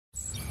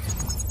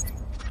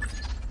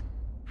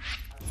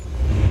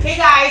Hey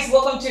guys,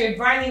 welcome to a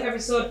brand new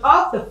episode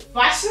of the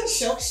Fashion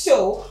Shock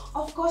Show.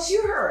 Of course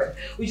you heard,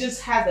 we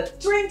just had the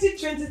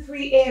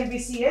 2023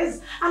 Amvcas,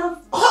 and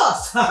of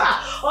course,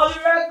 on the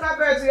red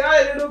carpet we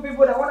had a little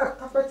people that want to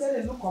carpet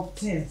a look of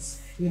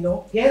things, you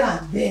know, here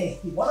and there.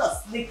 You want to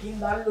sneak in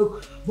that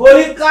look.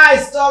 But you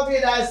guys, stop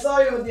it, I saw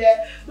you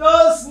there.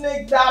 Don't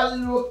sneak that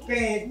look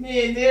in.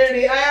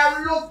 Me, I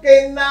am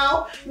looking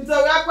now. You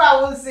thought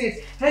I won't see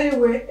it.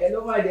 Anyway,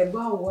 hello my dear,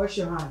 go and wash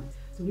your hands.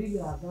 So really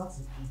you are about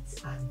to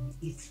eat and you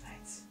eat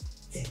right.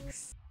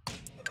 Thanks.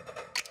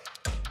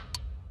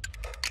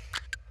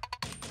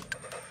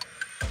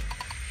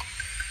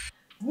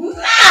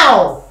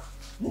 Now,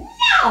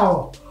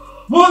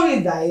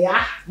 mommy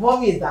Daya,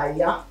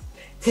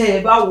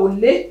 Teba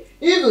Wole,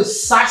 if you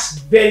search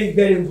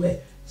very well,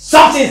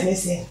 something is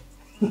missing.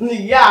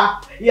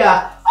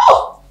 yeah.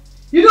 Oh,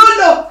 you don't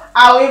know,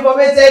 I will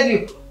inform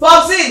you.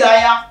 Popsy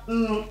Daya,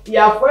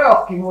 you're for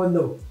your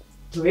kimono.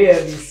 To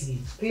AMVC,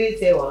 clear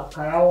tell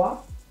Karawa,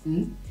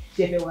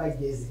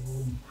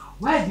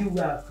 why do you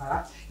wear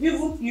Ankara?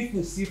 Even if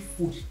you see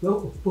food,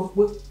 food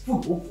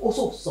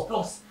also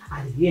surplus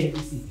at the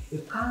AMVC.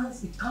 You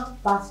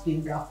can't pass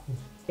finger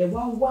food.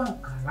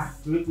 One Ankara,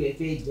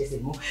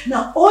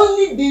 now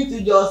only thing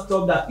to just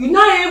stop that. You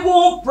not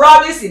even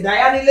promise it.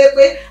 I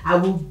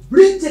will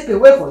take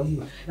away for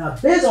you. Now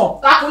based on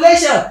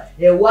calculation,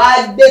 a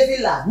wide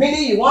defila,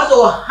 meaning you want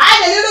to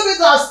hide a little bit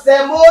of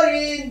semo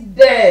in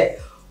there.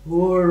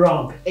 Oh,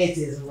 wrong. It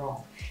is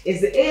wrong.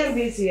 It's the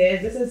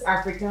Amvca. This is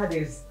Africa.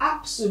 There's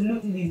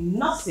absolutely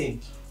nothing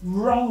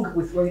wrong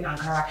with wearing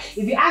Ankara.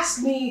 If you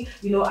ask me,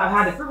 you know, I've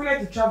had the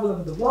privilege to travel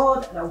over the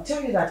world, and I'll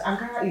tell you that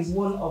Ankara is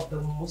one of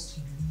the most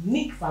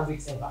unique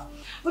fabrics ever.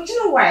 But you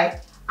know why?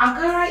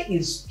 Ankara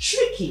is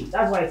tricky.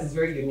 That's why it is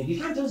very unique. You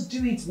can't just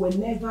do it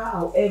whenever,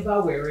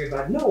 however,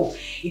 wherever. No,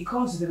 it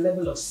comes with a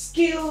level of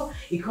skill.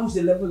 It comes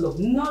with a level of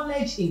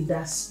knowledge in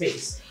that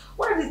space.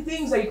 What are the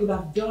things that you could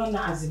have done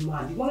as a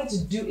man? You wanted to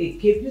do a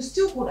cape, you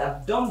still could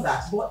have done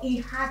that, but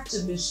it had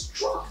to be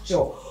structure.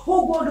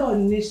 Oh God,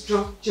 on this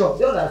structure.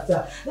 You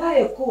understand?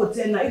 That a coat,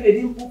 and if they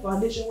didn't put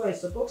foundation where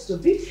it's supposed to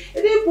be,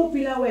 they didn't put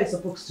pillar where it's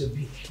supposed to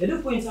be, they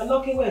didn't put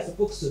interlocking where it's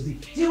supposed to be.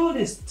 Even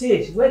the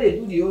stage where they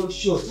do the whole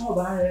show, some of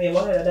them, if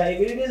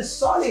it is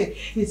solid,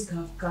 it's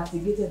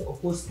castigated or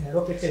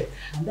skyrocketed,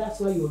 and that's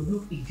why your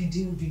look, it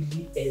didn't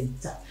really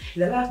enter. It's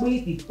like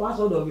when the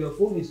password of your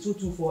phone is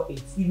 2248.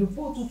 If you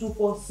put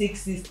 2246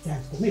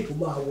 times for me,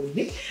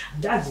 and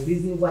that's the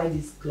reason why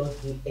this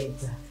cloth will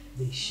enter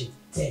the shoe.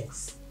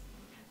 Thanks.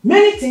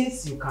 Many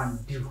things you can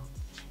do.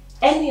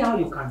 Anyhow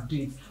you can do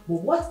it. But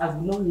what I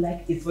would not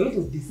like is for you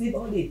to deceive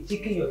all the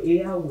chicken your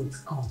area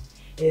with come.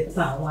 You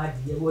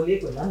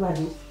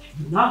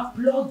now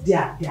plug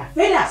their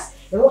feathers.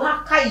 Even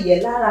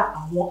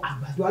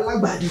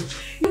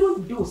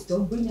those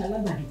don't bring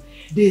alagbado,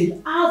 they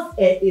have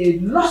a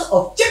lot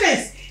of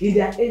chickens in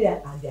their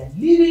area and they are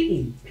living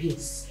in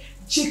peace.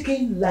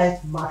 Chicken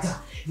life matter.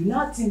 You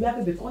now think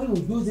that because you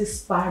will use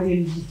this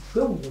sparingly,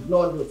 people will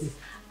not notice.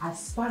 As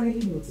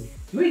sparingly notice.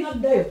 You will not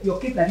die if your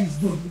kid like this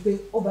good. You say,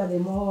 over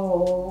them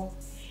all.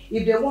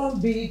 If they want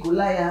big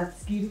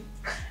Goliath skill,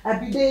 I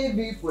be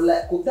David for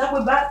like that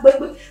way back,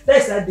 but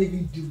that's how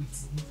David do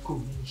it.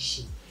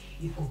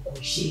 You go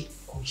crochet.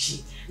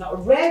 Now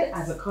red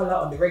as a color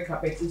on the red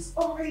carpet is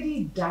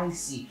already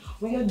dicey.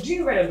 When you're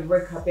doing red on the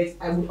red carpet,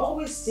 I would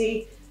always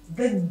say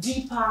the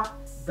deeper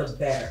the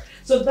better.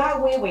 So that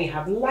way when you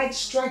have light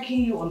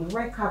striking you on the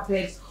red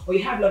carpet or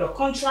you have a lot of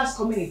contrast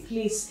coming in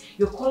place,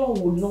 your color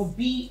will not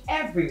be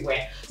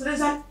everywhere. So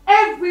there's an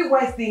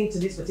everywhere thing to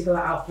this particular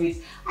outfit.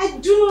 I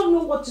do not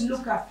know what to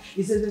look at.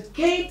 Is it the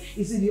cape?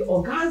 Is it the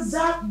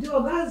organza? The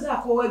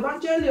organza will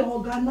eventually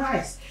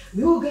organize.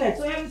 We will get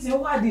so everything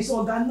over this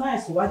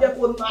organized.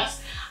 Nice.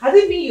 I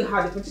think when you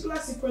had a particular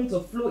sequence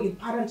of flow in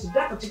pattern to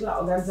that particular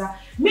organza,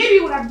 maybe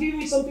it would have given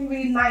me something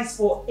really nice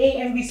for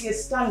Amvca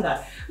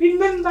standard.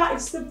 Remember,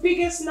 it's the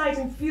biggest night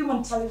in film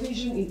and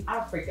television in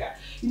Africa.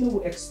 You know,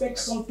 we expect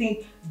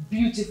something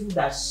beautiful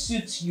that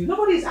suits you.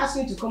 Nobody is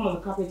asking you to come on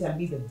the carpet and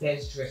be the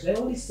best dressed. They're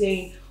only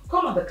saying,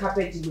 come on the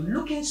carpet, you're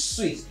looking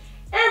sweet.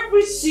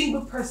 Every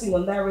single person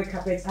on that red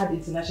carpet had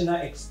international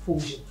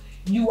exposure.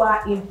 You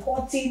are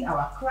importing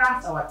our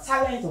craft, our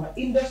talent, our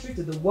industry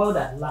to the world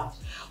at large.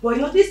 But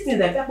you know, these things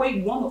like that, when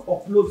you want to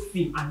upload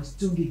film and it's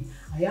 2 gig,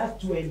 I have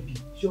 2 MB.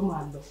 Show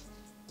my love.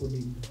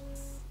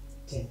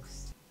 Thanks.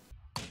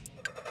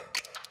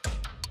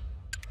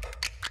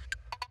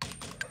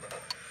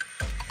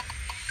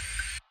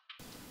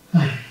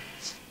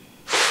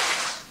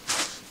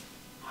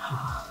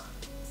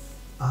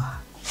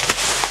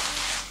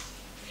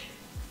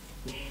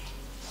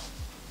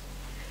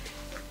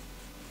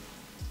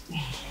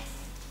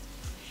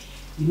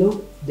 You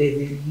know,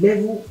 there's a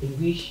level in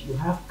which you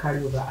have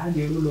carryover and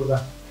the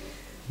rollover.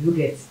 You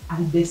get,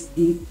 and there's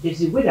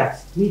a way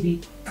that maybe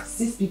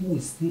 6 people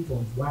will sleep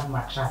on one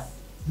mattress.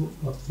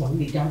 On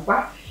the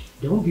jumper,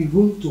 there won't be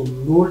room to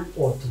roll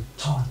or to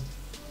turn.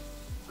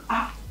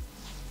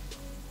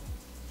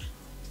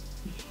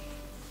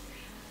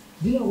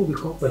 Do you know what we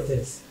call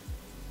pretense?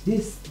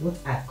 This what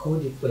I call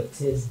the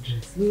protest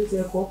dress. Let me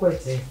say call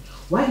protest.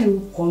 Why do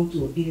you come to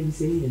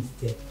AMC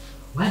instead?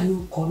 Why do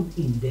you come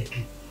in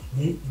decking?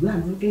 Then you are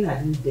looking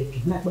at this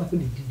decking. Like what they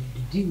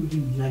didn't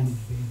really line it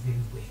very,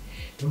 very well.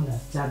 You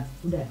understand?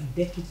 Would that be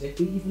decking?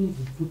 Even if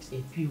you put a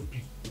POP,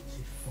 it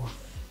will fall.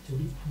 So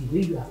the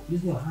way you are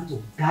using your hand to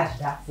guard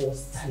that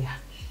false tire,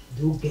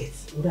 don't get.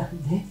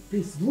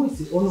 Please, who is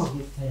the owner of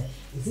this tire?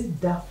 Is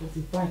it DAF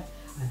 45?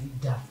 And it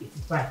DAF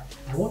 85.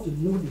 I want to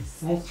know the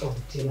size of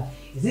the trailer.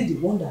 Is it the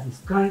one that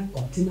is carrying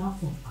container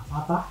from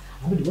Papa?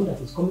 I mean the one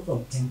that is coming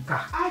from Tenka?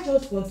 I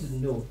just want to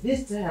know.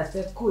 This tire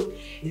said code.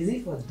 Is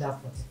it for DAF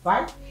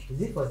 45?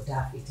 Is it for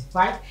DAF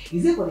 85?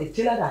 Is it for the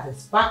trailer that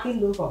is packing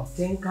load from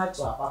Tenka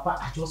to Papa?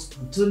 I just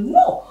want to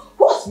know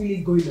what's really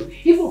going on.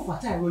 Even for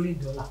tire rolling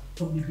dollar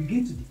from the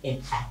beginning to the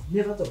end, I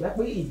never thought that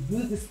way he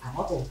used this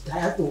amount of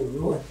tire to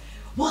roll.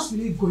 What's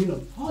really going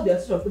on? All the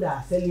other people that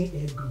are selling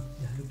air group,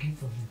 they are looking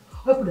for you.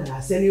 People that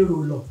are selling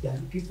roll-up, they are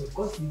looking for,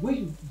 because the way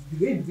you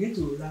begin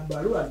to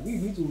roll and you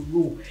begin to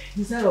roll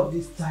inside of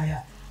this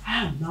tire,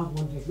 I am now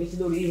wondering,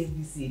 especially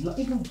Amvca, not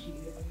even I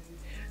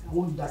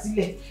want to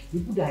see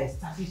people that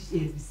establish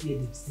Amvca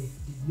themselves,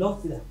 did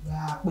not say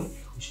that we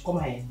should come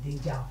and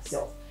endanger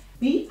ourselves.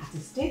 Be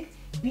artistic,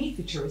 be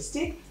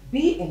futuristic,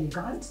 be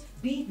elegant,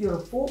 be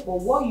beautiful,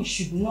 but what you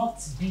should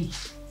not be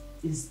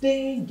is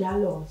staying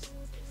jealous.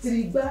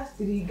 Gas,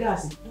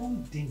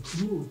 don't think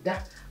you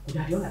that. But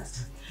I don't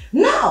understand.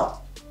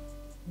 Now,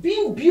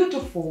 being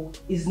beautiful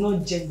is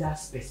not gender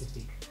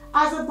specific.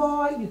 As a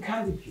boy, you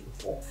can be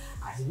beautiful.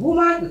 As a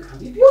woman, you can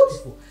be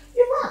beautiful.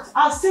 In fact,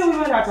 I've seen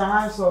women that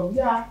are handsome.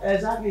 Yeah,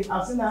 exactly.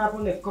 I've seen that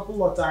happen a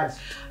couple of times.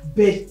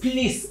 But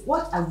please,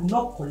 what I will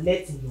not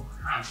collect in your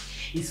hand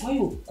is when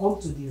you come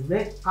to the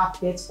red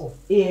carpet of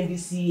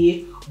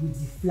Amvca with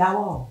the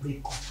flower of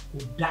breakup.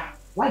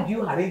 Why do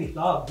you arrange the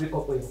flower of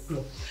breakup on your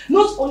clothes?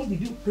 Not only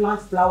did you plant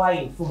flower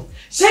in front,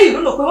 say you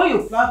don't know when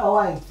you plant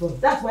flower in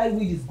front, that's why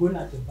weed is growing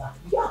at your back.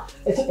 Yeah,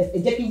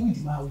 exactly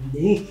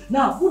weed.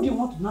 Now, who do you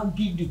want to now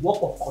give the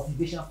work of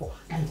cultivation for?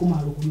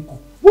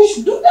 We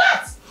should do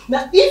that.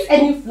 Now, if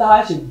any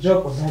flower should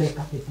drop on that red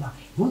carpet now,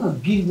 you want to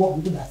give work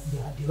people that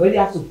they already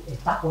have to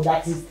pack all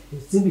that things, they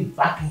still be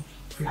packing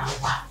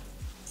flower.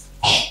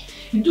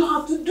 You don't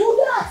have to do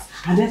that.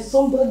 And then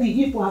somebody,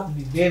 people have to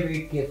be very,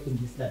 very careful in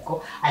this life.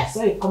 I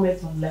saw a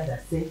comment online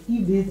that said, if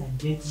ladies and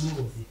gentlemen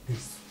was a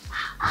place.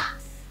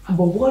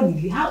 But what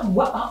really, how,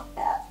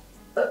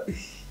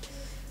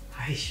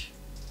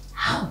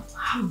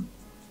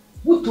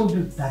 who told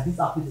you that this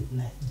outfit is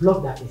nice?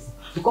 Block that person.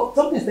 Because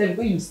something said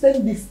when you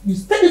send this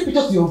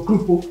picture to your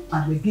group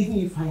and we're giving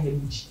you fire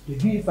emoji. They're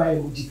giving you fire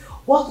emoji.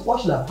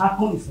 What should have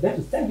happened is for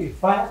them to send you a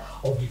fire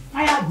of the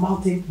Fire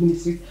Mountain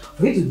Ministry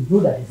for you to know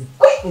that there's a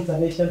quick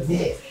intervention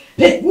there.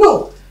 But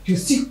no, you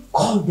still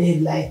come there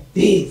like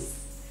this.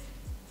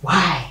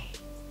 Why?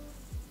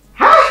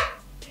 Huh?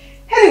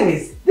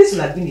 Anyways, this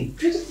will have been a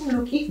beautiful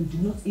look if you do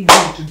not even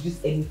introduce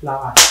any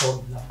flower at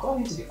all. You have gone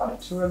into the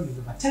auditorium, you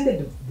have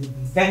attended the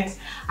event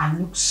and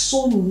look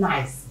so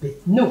nice.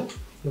 But no,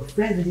 your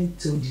friend didn't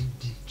tell you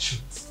the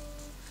truth.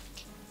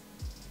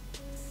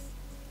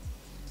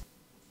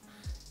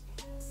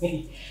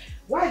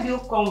 Why do you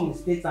come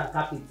with state and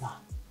capital?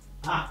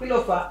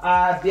 Kilofa,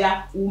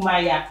 Abia,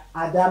 Umaya,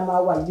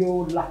 Adamawa,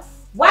 Yola.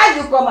 Why do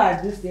you come and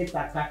do state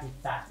and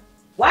capital?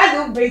 Why do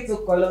you bring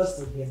two colors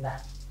together?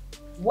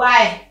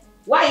 Why?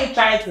 Why are you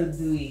trying to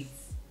do it?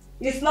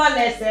 It's not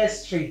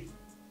necessary.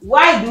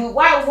 Why? Just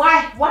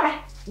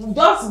why?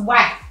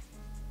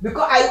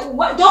 Because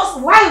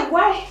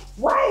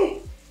why?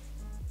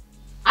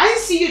 I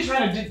see you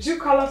trying to do two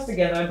colors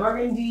together,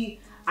 burgundy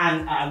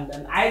and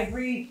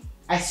ivory.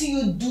 I see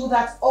you do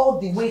that all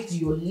the way to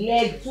your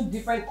leg, two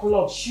different color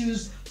of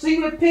shoes, so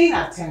you were paying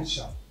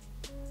attention.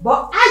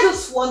 But I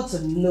just want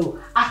to know,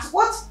 at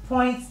what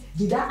point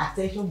did that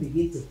attention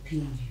begin to pay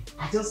you?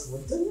 I just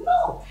want to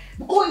know.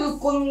 Because you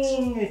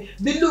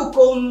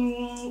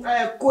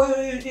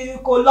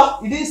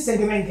didn't say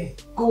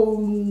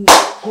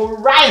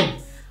rhyme.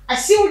 I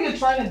see what you're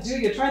trying to do.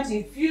 You're trying to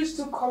infuse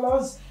two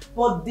colors,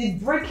 but the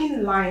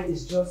breaking line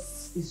is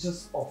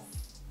just off.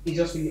 It's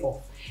just really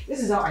off.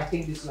 This is how I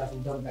think this would have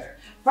been done better.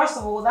 First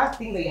of all, that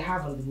thing that you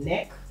have on the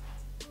neck,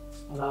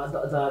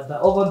 the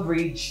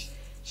overbridge,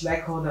 should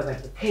I call that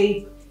like the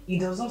cape, it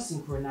does not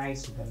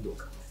synchronize with the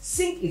look.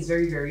 Sync is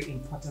very, very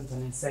important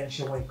and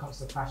essential when it comes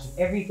to fashion.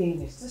 Everything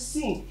needs to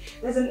sync.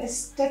 There's an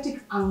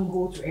aesthetic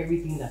angle to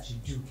everything that you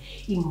do.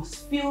 It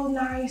must feel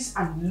nice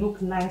and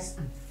look nice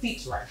and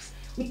fit right.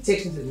 Which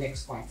takes me to the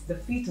next point. The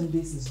fit on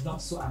this is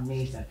not so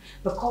amazing.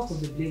 The cut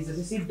of the blazers.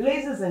 You see,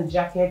 blazers and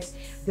jackets,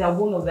 they are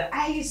one of the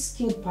highly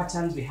skilled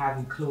patterns we have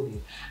in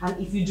clothing. And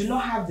if you do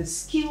not have the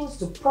skills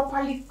to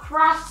properly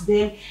craft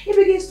them, it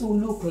begins to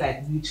look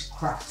like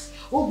witchcraft.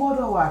 Oh, God,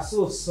 are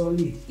so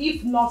solid.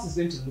 If not, it's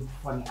going to look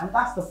funny. And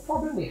that's the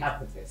problem we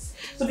have with this.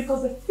 So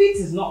because the fit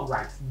is not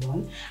right,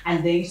 one,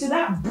 and then you see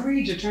that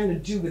bridge you're trying to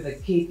do with the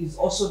cape is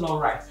also not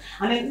right.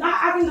 And then now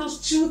having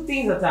those two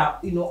things that are,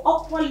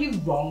 awkwardly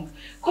wrong,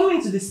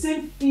 coming to to the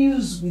same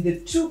fuse with the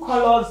two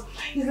colors.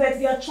 It's like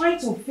they are trying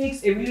to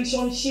fix a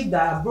relationship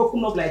that are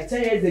broken up like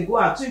 10 years ago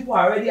and two people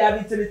are already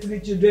having three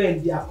children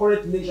in their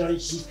current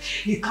relationship.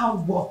 It can't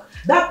work.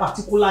 That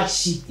particular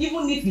ship,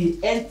 even if you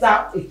enter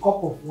a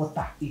cup of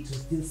water, it will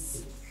still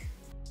sink.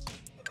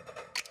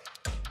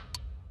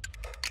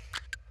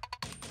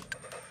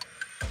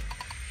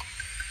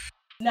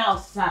 Now,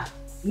 sir,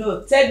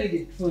 no, tell me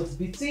the truth.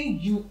 Between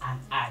you and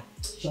I,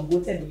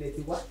 Shango, tell me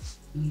what?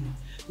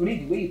 Only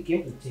the way you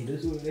came to tell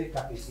those who were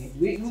capacity,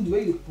 the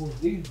way you pose,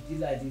 the way you did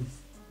like this,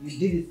 you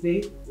did it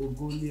say, or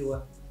go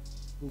lewa,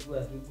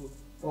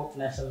 go up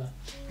national.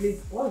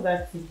 Please, what's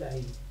that thing that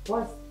is?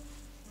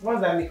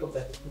 What's that makeup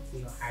that you put in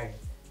your eyes?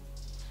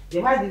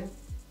 Then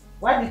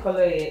why do you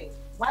color your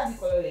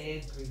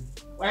hair green?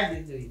 Why do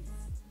you do it?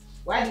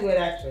 Why do you wear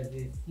that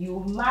trousers?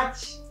 You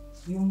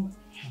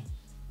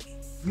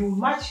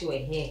match your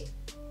hair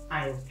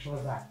and your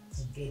trouser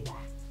together.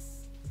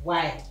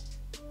 Why?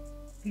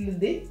 You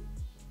did?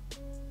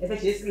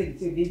 Because it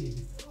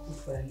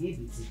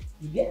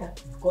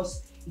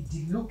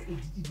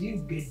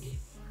didn't get there.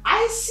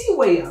 I see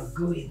where you are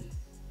going.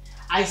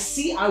 I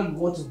see how you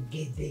want to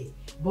get there.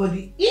 But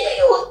the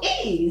issue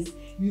is,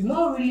 you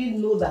don't really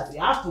know that you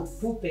have to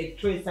put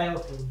petrol inside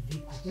of your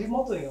vehicle. The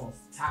motor your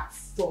start.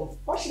 So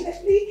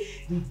unfortunately,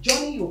 the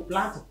journey you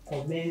plan to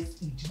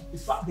commence, in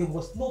fact, there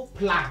was no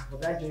plan for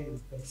that journey in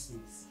the first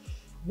place.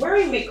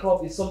 Wearing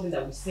makeup is something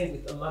that we see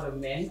with a lot of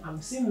men, and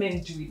we see men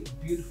do it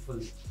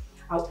beautifully.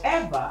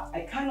 However,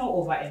 I cannot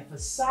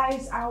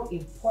overemphasize how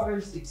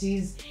important it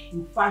is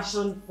in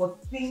fashion for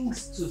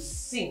things to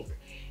sink.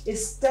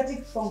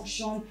 Aesthetic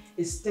function,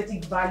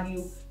 aesthetic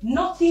value,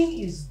 nothing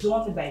is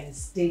done by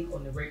mistake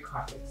on the red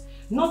carpet.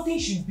 Nothing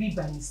should be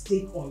by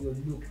mistake on your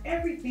look.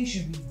 Everything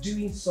should be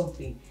doing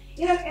something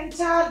in an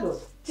entire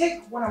look.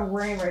 Take what I'm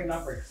wearing right now,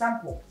 for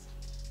example.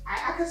 I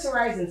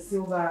accessorize in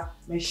silver,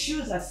 my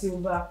shoes are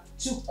silver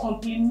to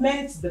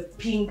complement the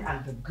pink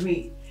and the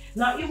green.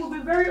 Now, it would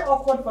be very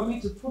awkward for me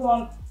to put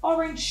on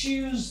orange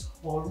shoes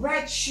or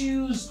red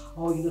shoes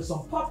or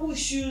some purple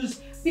shoes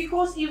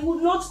because it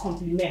would not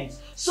complement.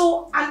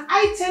 So an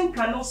item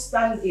cannot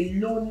stand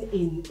alone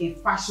in a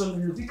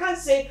fashion look. You can't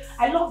say,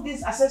 I love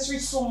this accessory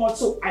so much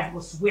so I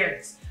must wear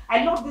it.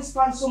 I love this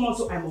pants so much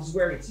so I must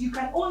wear it. You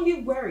can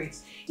only wear it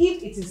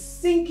if it is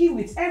syncing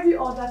with every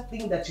other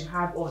thing that you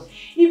have on.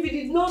 If it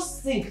did not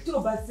sync,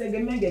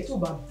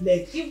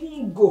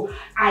 even go,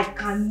 I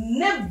can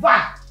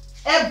never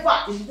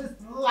ever in this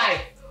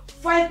life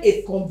find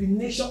a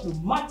combination, no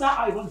matter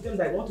how you want to tell me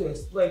that I want to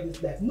explore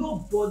this life.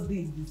 Nobody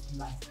in this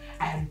life,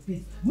 I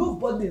repeat,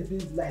 nobody in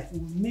this life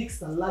will make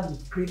salad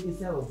with cream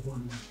inside of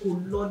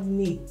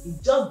bologna.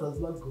 It just does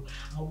not go.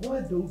 And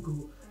what don't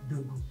go,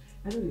 don't go.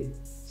 Anyway,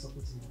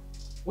 support me.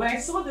 When I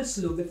saw this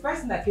look, the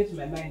first thing that came to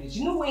my mind is,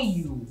 when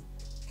you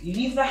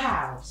leave the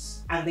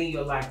house and then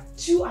you're like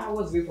 2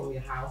 hours away from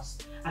your house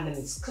and then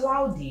it's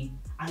cloudy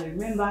and I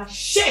remember,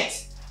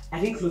 shit, I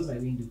didn't close my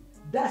window.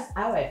 That's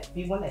how I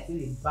feel when I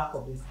see the back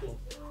of this door.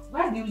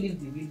 Why do you leave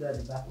the window at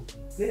the back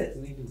open? Clear the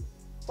window.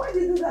 Why do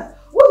you do that?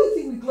 What do you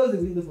think we close the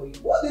window for you?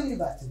 What do you leave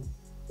that to?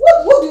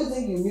 What do you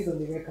think you meet on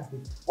the red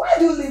carpet? Why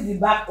do you leave the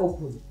back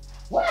open?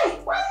 Why?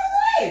 Why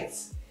do you do it?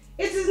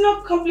 It is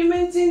not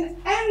complimenting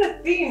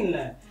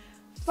anything.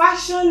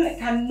 Fashion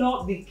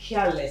cannot be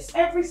careless.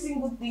 Every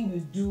single thing you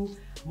do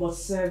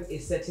must serve a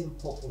certain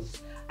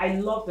purpose. I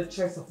love the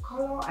choice of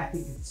color. I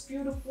think it's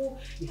beautiful.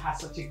 It has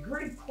such a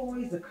great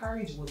poise. The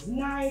carriage was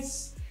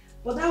nice.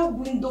 But that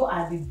window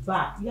at the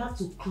back, you have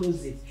to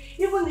close it.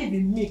 Even if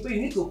you make,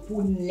 you need to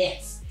put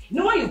nets.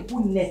 When you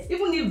put nets,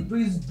 even if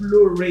breeze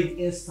blow rain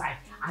inside,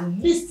 at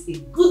least a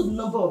good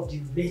number of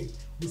the rain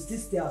will still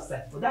stay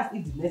outside. But that's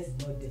if the net is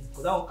not there,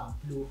 because that one can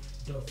blow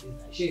dust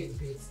inside. Sure, it's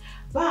great.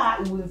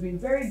 But it would have been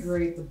very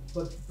great,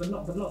 but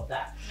not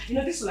that.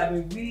 This would have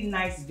been really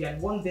nice if you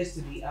had worn this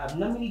to the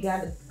Nominee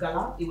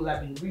Gala. It would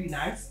have been really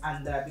nice,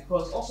 and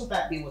because also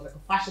that day was like a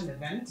fashion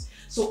event,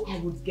 so I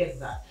would get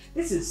that.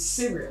 This is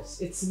serious,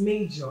 it's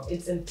major,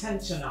 it's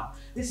intentional,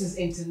 this is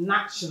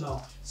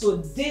international. So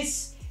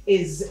this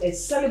is a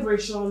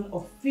celebration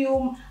of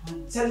film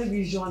and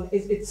television.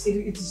 It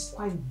is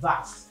quite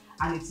vast,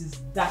 and it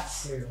is that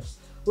serious.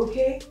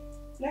 Okay?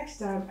 Next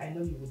time, I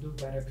know you will do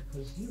better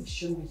because you've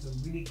shown me some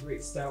really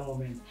great style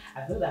moments.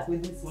 I know that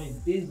when this one is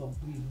based on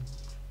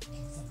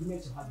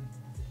disagreement to have it.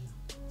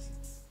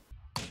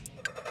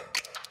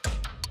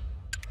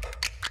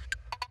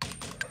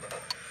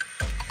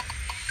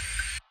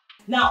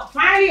 Now,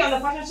 finally on the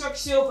Fashion Shock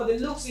show, for the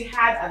looks we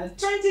had at the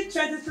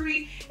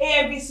 2023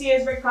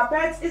 Amvca red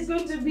carpet is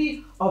going to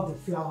be of the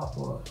flower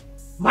boy.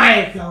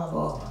 My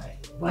flower boy.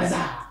 What's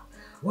up?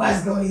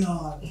 What's going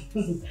on?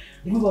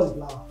 Remove all the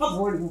flower. First of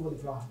all, remove all the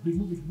flower.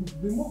 Remove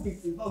it.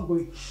 It's not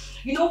going.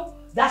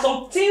 There's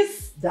some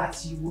things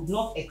that you would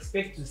not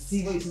expect to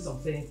see when you see some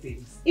certain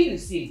things. If you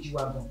see a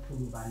G-Wagon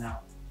pullover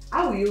now,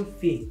 how will you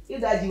feel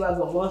if that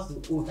G-Wagon wants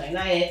to open and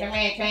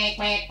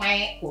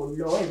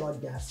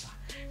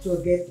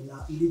so get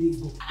now, it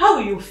didn't go. How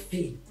will you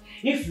feel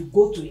If you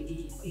go to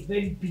a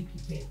very big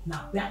event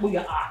now, where you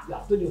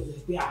have told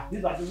yourself, yeah,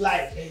 these are the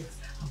live events.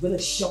 I'm gonna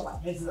shop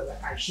at places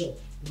like I shop.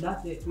 Do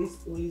not say face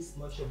only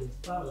small shop with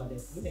power and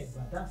influence,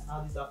 but that's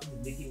how this happens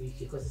is making me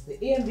feel because it's the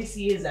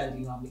Amvcas and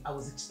you know I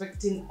was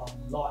expecting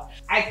a lot.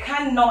 I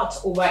cannot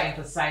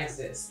overemphasize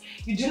this.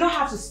 You do not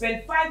have to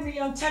spend 5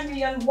 million, 10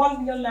 million,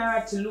 1 million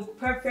naira to look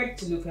perfect,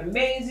 to look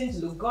amazing,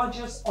 to look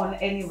gorgeous on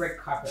any red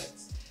carpet.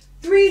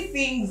 3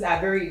 things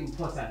are very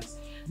important.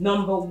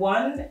 Number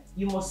 1,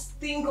 you must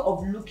think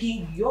of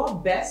looking your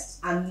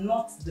best and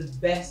not the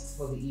best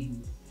for the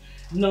evening.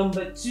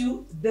 Number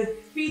 2, the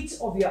fit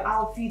of your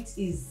outfit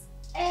is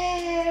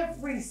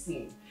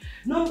everything.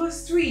 Number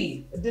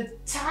 3, the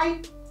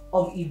type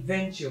of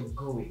event you're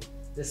going.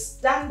 The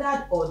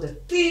standard or the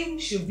theme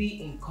should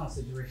be in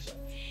consideration.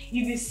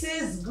 If it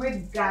says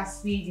Great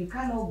Gatsby, you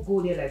cannot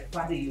go there like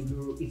Father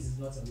Yoluru, it is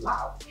not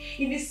allowed. If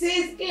it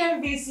says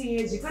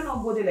Amvcas, you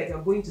cannot go there like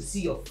you're going to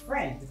see your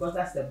friend because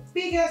that's the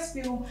biggest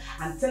film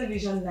and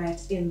television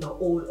night in the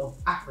whole of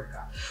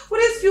Africa.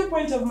 With this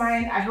viewpoint of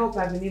mine, I hope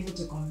I've been able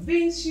to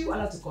convince you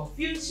and not to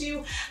confuse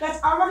you that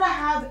I'd rather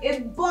have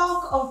a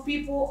bulk of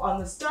people on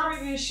the Story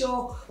View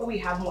show where we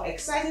have more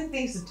exciting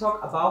things to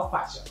talk about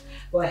fashion.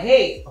 But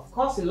hey, of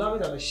course we love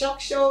it on the Shock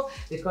Show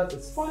because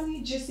it's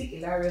funny, juicy,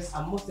 hilarious,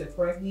 and most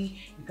importantly,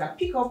 you can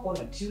pick up 1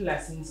 or 2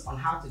 lessons on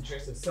how to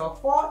dress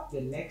yourself for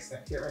your next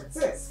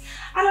appearances.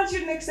 And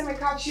until next time I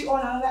catch you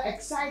on another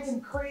exciting,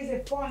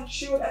 crazy, fun,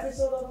 chill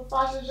episode of the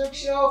Fashion Shock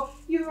Show,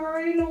 you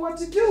already know what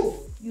to do.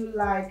 You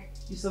like,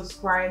 you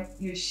subscribe,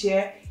 you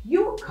share,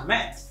 you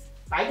comment.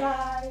 Bye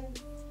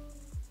guys!